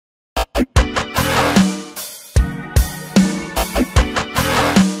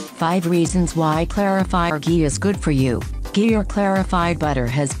5 reasons why clarified ghee is good for you. Ghee or clarified butter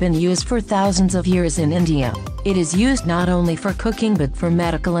has been used for thousands of years in India. It is used not only for cooking but for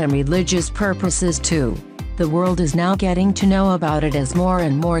medical and religious purposes too. The world is now getting to know about it as more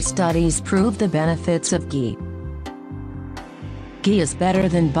and more studies prove the benefits of ghee. Ghee is better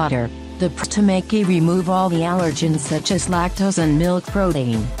than butter. To make ghee remove all the allergens such as lactose and milk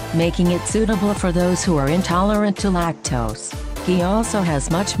protein, making it suitable for those who are intolerant to lactose. Ghee also has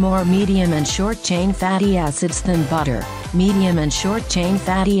much more medium and short-chain fatty acids than butter. Medium and short-chain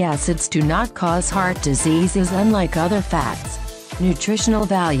fatty acids do not cause heart diseases unlike other fats. Nutritional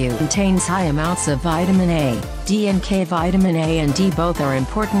value contains high amounts of vitamin A, D and K. Vitamin A and D both are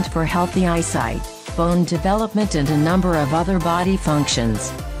important for healthy eyesight, bone development and a number of other body functions.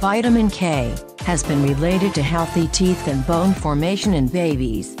 Vitamin K has been related to healthy teeth and bone formation in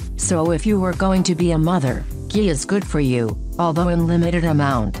babies, so if you are going to be a mother, ghee is good for you, although in limited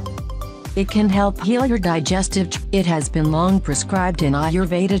amount. It can help heal your digestive It has been long prescribed in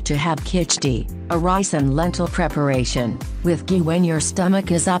Ayurveda to have khichdi, a rice and lentil preparation, with ghee when your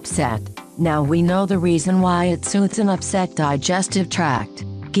stomach is upset. Now we know the reason why it suits an upset digestive tract.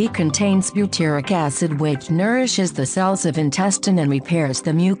 Ghee contains butyric acid which nourishes the cells of intestine and repairs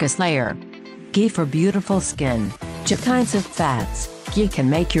the mucus layer. Ghee for beautiful skin. Kinds of fats. Ghee can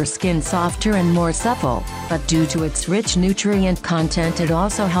make your skin softer and more supple, but due to its rich nutrient content it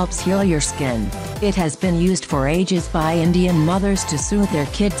also helps heal your skin. It has been used for ages by Indian mothers to soothe their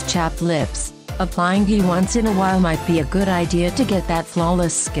kids' chapped lips. Applying ghee once in a while might be a good idea to get that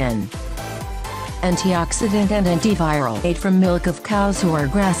flawless skin. Antioxidant and antiviral. Made from milk of cows who are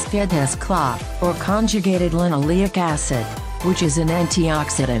grass-fed has CLA, or conjugated linoleic acid, which is an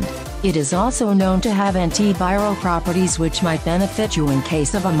antioxidant. It is also known to have antiviral properties which might benefit you in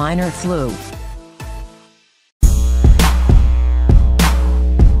case of a minor flu.